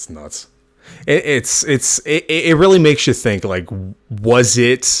yeah, it's nuts. It really makes you think, like,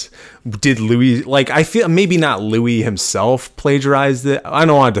 did Louis, like, I feel maybe not Louis himself plagiarized it. I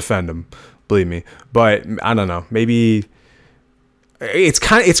don't want to defend him, believe me, but I don't know, maybe it's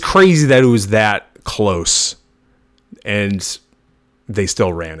crazy that it was that close and they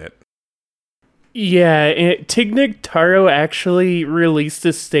still ran it. Yeah, Tig Notaro actually released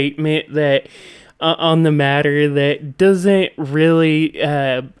a statement that on the matter that doesn't really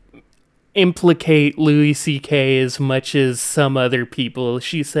implicate Louis C.K. as much as some other people.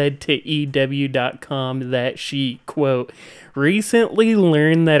 She said to EW.com that she, quote, recently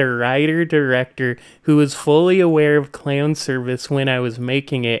learned that a writer-director who was fully aware of Clown Service when I was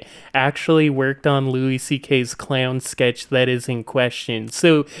making it actually worked on Louis C.K.'s clown sketch that is in question.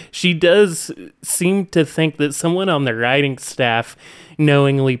 So she does seem to think that someone on the writing staff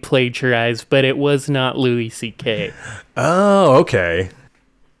knowingly plagiarized, but it was not Louis C.K. Oh, okay.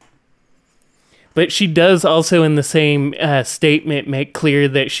 But she does also in the same statement make clear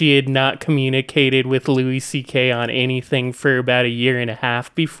that she had not communicated with Louis C.K. on anything for about a year and a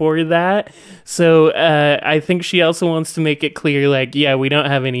half before that. So I think she also wants to make it clear, like, yeah, we don't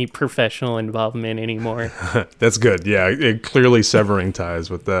have any professional involvement anymore. That's good. Yeah, clearly severing ties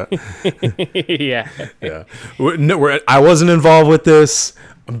with that. Yeah. Yeah. No, I wasn't involved with this.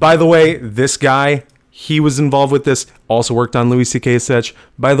 By the way, this guy, he was involved with this, also worked on Louis C.K.'s sketch.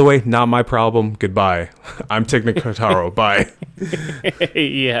 By the way, not my problem. Goodbye. I'm Tig Notaro. Bye.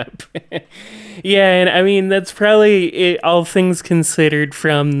 Yep. Yeah, and I mean, that's probably it, all things considered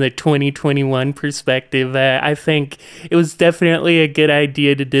from the 2021 perspective. I think it was definitely a good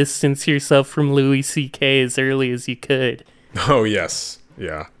idea to distance yourself from Louis C.K. as early as you could. Oh, yes.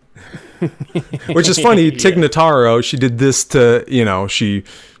 Yeah. Which is funny. Tig Notaro, she did this to, she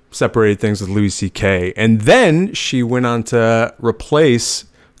separated things with Louis C.K. And then she went on to replace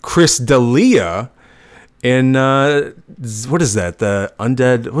Chris D'Elia in, what is that? The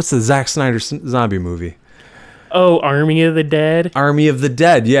Undead, what's the Zack Snyder zombie movie? Oh, Army of the Dead? Army of the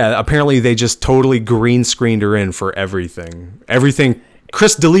Dead, yeah. Apparently they just totally green screened her in for everything.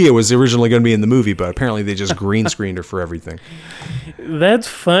 Chris D'Elia was originally going to be in the movie, but apparently they just green screened her for everything. That's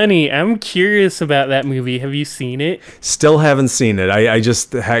funny. I'm curious about that movie. Have you seen it? Still haven't seen it. I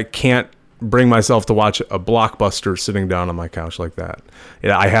just can't bring myself to watch a blockbuster sitting down on my couch like that.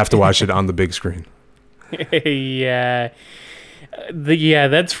 Yeah, I have to watch it on the big screen. Yeah. Yeah,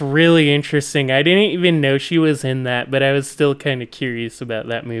 that's really interesting. I didn't even know she was in that, but I was still kind of curious about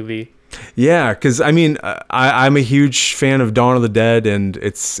that movie. Yeah, because I mean, I'm a huge fan of Dawn of the Dead, and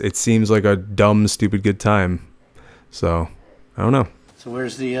it seems like a dumb, stupid good time. So, I don't know. So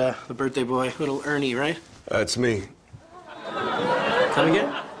where's the birthday boy, little Ernie, right? It's me. Come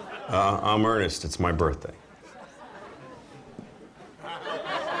again? I'm Ernest. It's my birthday.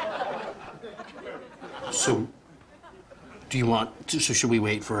 So, so should we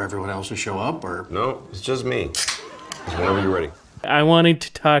wait for everyone else to show up, or? No, it's just me. Just whenever you're ready. I wanted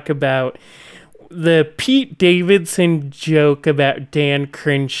to talk about the Pete Davidson joke about Dan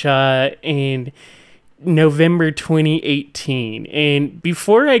Crenshaw in November 2018. And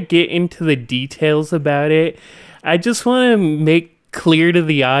before I get into the details about it, I just want to make clear to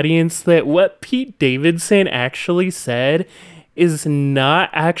the audience that what Pete Davidson actually said is not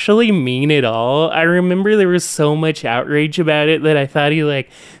actually mean at all. I remember there was so much outrage about it that I thought he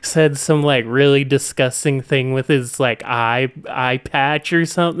said some really disgusting thing with his eye patch or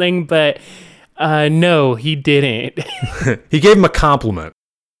something, but no, he didn't. He gave him a compliment.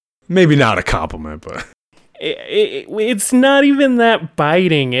 Maybe not a compliment, but it's not even that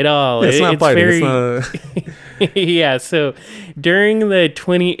biting at all. It's not biting. Very... It's not Yeah, so during the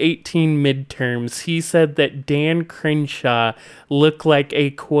 2018 midterms, he said that Dan Crenshaw looked like a,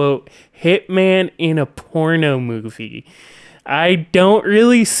 quote, hitman in a porno movie. I don't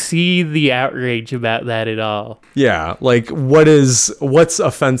really see the outrage about that at all. Yeah, what's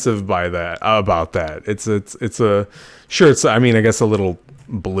offensive by that, about that? It's I mean, I guess a little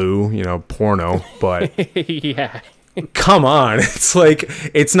blue, porno, but yeah. Come on.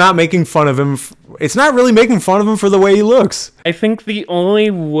 It's not making fun of him. It's not really making fun of him for the way he looks. I think the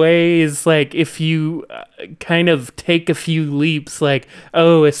only way is if you kind of take a few leaps,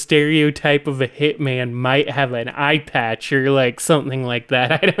 a stereotype of a hitman might have an eye patch or something like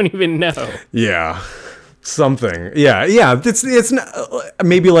that. I don't even know. Yeah. Something. Yeah. It's not,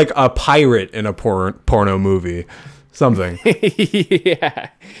 maybe a pirate in a porno movie. Something. Yeah.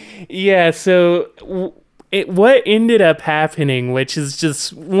 Yeah, so what ended up happening, which is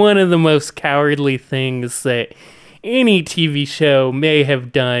just one of the most cowardly things that any TV show may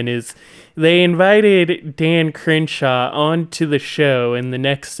have done, is they invited Dan Crenshaw onto the show in the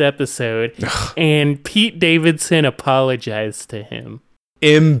next episode, and Pete Davidson apologized to him.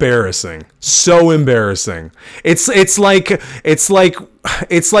 Embarrassing. So embarrassing. It's like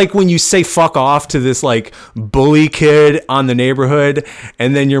when you say fuck off to this bully kid on the neighborhood,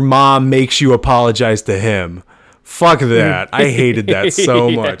 and then your mom makes you apologize to him. Fuck that. I hated that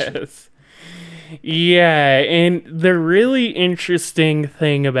so much. Yeah, and the really interesting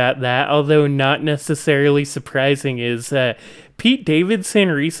thing about that, although not necessarily surprising, is Pete Davidson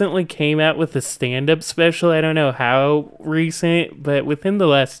recently came out with a stand-up special. I don't know how recent, but within the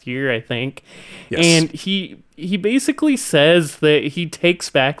last year, I think. Yes. And he basically says that he takes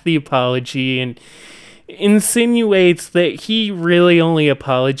back the apology and insinuates that he really only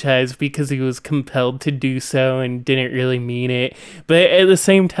apologized because he was compelled to do so and didn't really mean it. But at the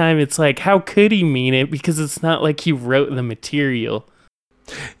same time, it's how could he mean it? Because it's not like he wrote the material.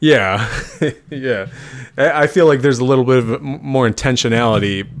 Yeah, yeah. I feel like there's a little bit of more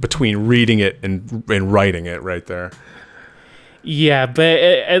intentionality between reading it and writing it right there. Yeah, but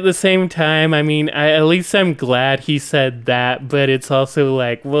at the same time, I mean, at least I'm glad he said that, but it's also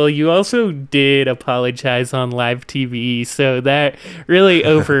like, well, you also did apologize on live TV, so that really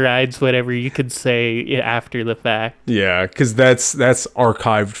overrides whatever you could say after the fact. Yeah, because that's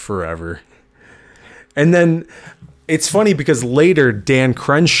archived forever. And then it's funny because later Dan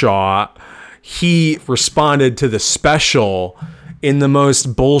Crenshaw, he responded to the special in the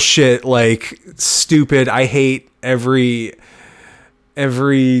most bullshit, like stupid, I hate every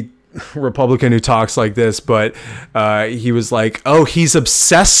Republican who talks like this, but he was like, oh, he's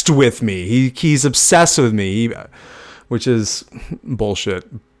obsessed with me. He's obsessed with me, which is bullshit.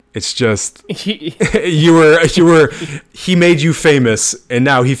 It's just he made you famous, and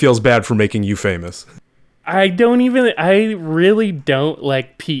now he feels bad for making you famous. I really don't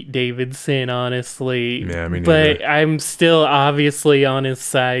like Pete Davidson, honestly. Yeah, me neither. But I'm still obviously on his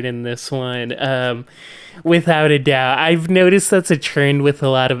side in this one. Without a doubt. I've noticed that's a trend with a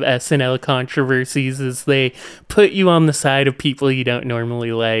lot of SNL controversies is they put you on the side of people you don't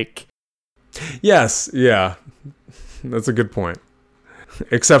normally like. Yes, yeah. That's a good point.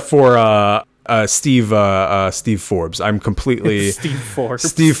 Except for Steve Forbes. I'm completely Steve Forbes.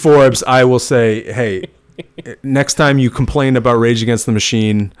 Steve Forbes, I will say, hey, next time you complain about Rage Against the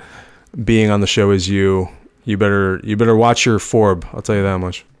Machine being on the show as you better watch your Forb. I'll tell you that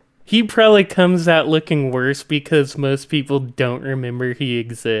much. He probably comes out looking worse because most people don't remember he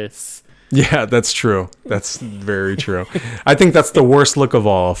exists. Yeah, that's true. That's very true. I think that's the worst look of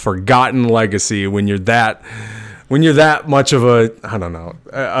all. Forgotten legacy when you're that much of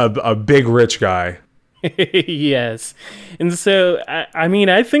a big rich guy. Yes. And so, I mean,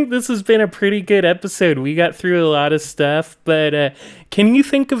 I think this has been a pretty good episode. We got through a lot of stuff, but can you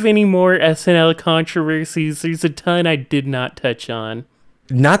think of any more SNL controversies? There's a ton I did not touch on.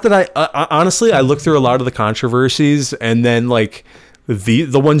 Not that honestly, I looked through a lot of the controversies, and then like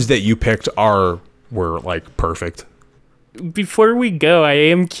the ones that you picked were like perfect. Before we go, I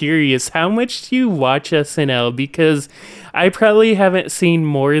am curious, how much do you watch SNL? Because I probably haven't seen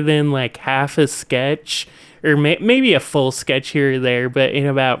more than like half a sketch, or maybe a full sketch here or there, but in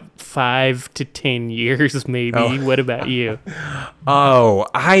about 5 to 10 years, maybe. Oh. What about you? Oh,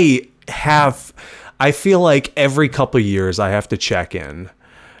 I feel like every couple of years I have to check in.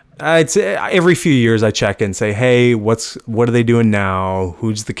 I'd say every few years I check in and say, hey, what are they doing now?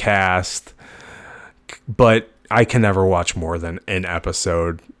 Who's the cast? But I can never watch more than an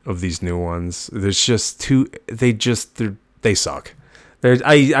episode of these new ones. There's just they suck.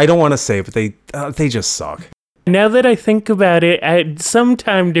 I don't want to say it, but they just suck. Now that I think about it,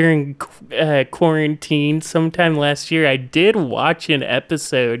 sometime during quarantine, sometime last year, I did watch an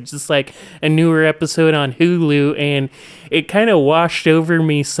episode, just like a newer episode on Hulu, and it kind of washed over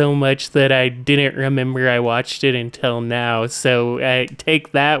me so much that I didn't remember I watched it until now. So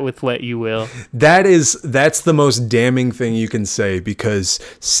take that with what you will. That's the most damning thing you can say, because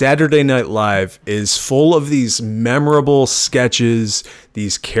Saturday Night Live is full of these memorable sketches,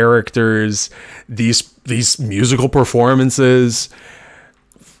 these characters, these musical performances.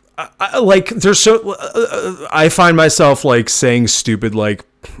 I find myself like saying stupid, like,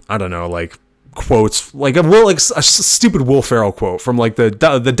 I don't know, like quotes, like a stupid Will Ferrell quote from like the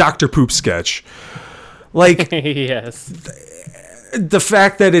Dr. Poop sketch. Like, yes, the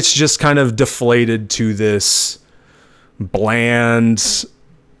fact that it's just kind of deflated to this bland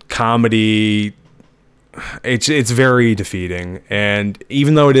comedy, it's very defeating. And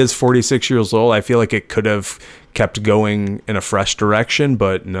even though it is 46 years old, I feel like it could have kept going in a fresh direction,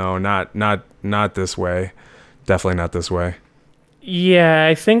 but no, not this way. Definitely not this way. Yeah,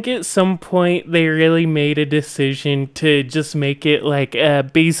 I think at some point they really made a decision to just make it like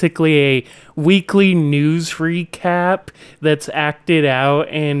basically a weekly news recap that's acted out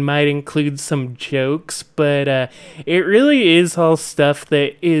and might include some jokes, but it really is all stuff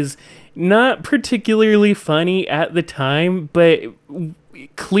that is not particularly funny at the time, but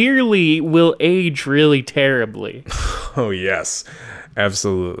clearly will age really terribly. Oh, yes,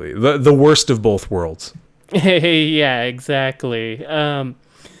 absolutely. The worst of both worlds. Yeah, exactly.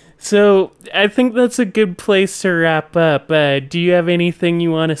 So I think that's a good place to wrap up. Do you have anything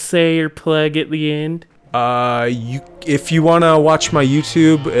you want to say or plug at the end? If you want to watch my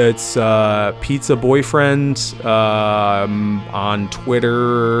YouTube, it's Pizza Boyfriend on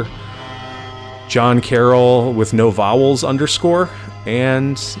Twitter. John Carroll with no vowels _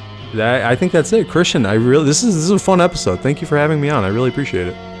 and I think that's it. Christian, this is a fun episode. Thank you for having me on. I really appreciate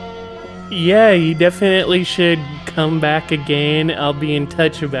it. Yeah, you definitely should come back again. I'll be in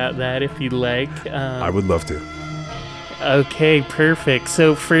touch about that if you'd like. I would love to. Okay, perfect.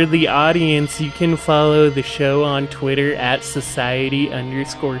 So for the audience, you can follow the show on Twitter at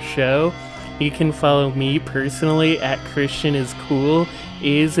society_show. You can follow me personally at Christian is Cool.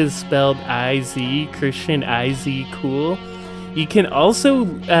 Is spelled I-Z, Christian I-Z Cool. You can also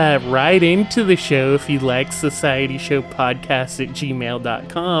write into the show if you'd like,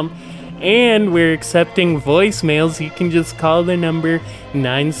 societyshowpodcast@gmail.com. And we're accepting voicemails. You can just call the number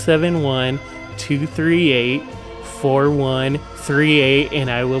 971-238-4138,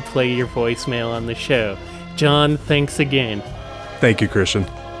 and I will play your voicemail on the show. John, thanks again. Thank you, Christian.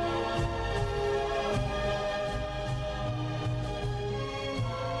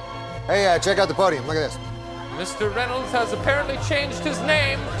 Hey, check out the podium. Look at this. Mr. Reynolds has apparently changed his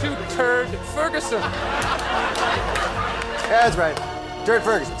name to Turd Ferguson. Yeah, that's right. Turd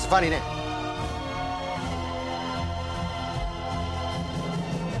Ferguson. It's a funny name.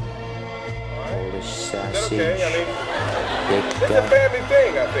 Polish sausage. Okay, I mean, It's a family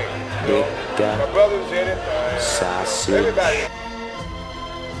thing, I think. My brother's in it. Sausage. Everybody.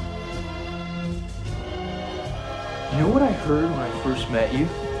 You know what I heard when I first met you?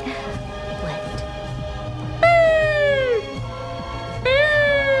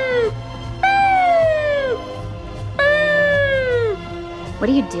 What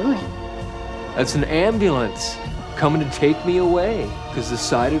are you doing? That's an ambulance coming to take me away, because the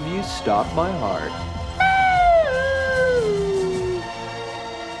sight of you stopped my heart.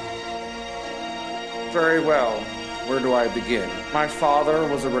 Very well. Where do I begin? My father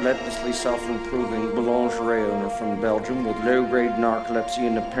was a relentlessly self-improving boulangerie owner from Belgium with low-grade narcolepsy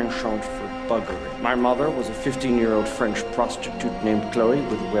and a penchant for buggery. My mother was a 15-year-old French prostitute named Chloe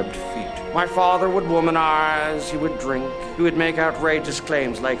with webbed feet. My father would womanize, he would drink, he would make outrageous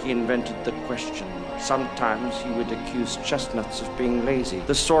claims like he invented the question. Sometimes he would accuse chestnuts of being lazy,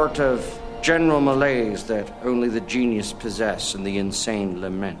 the sort of general malaise that only the genius possess and the insane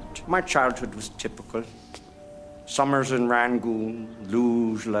lament. My childhood was typical. Summers in Rangoon,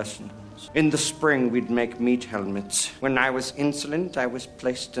 luge lessons. In the spring, we'd make meat helmets. When I was insolent, I was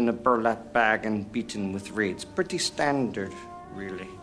placed in a burlap bag and beaten with reeds. Pretty standard, really.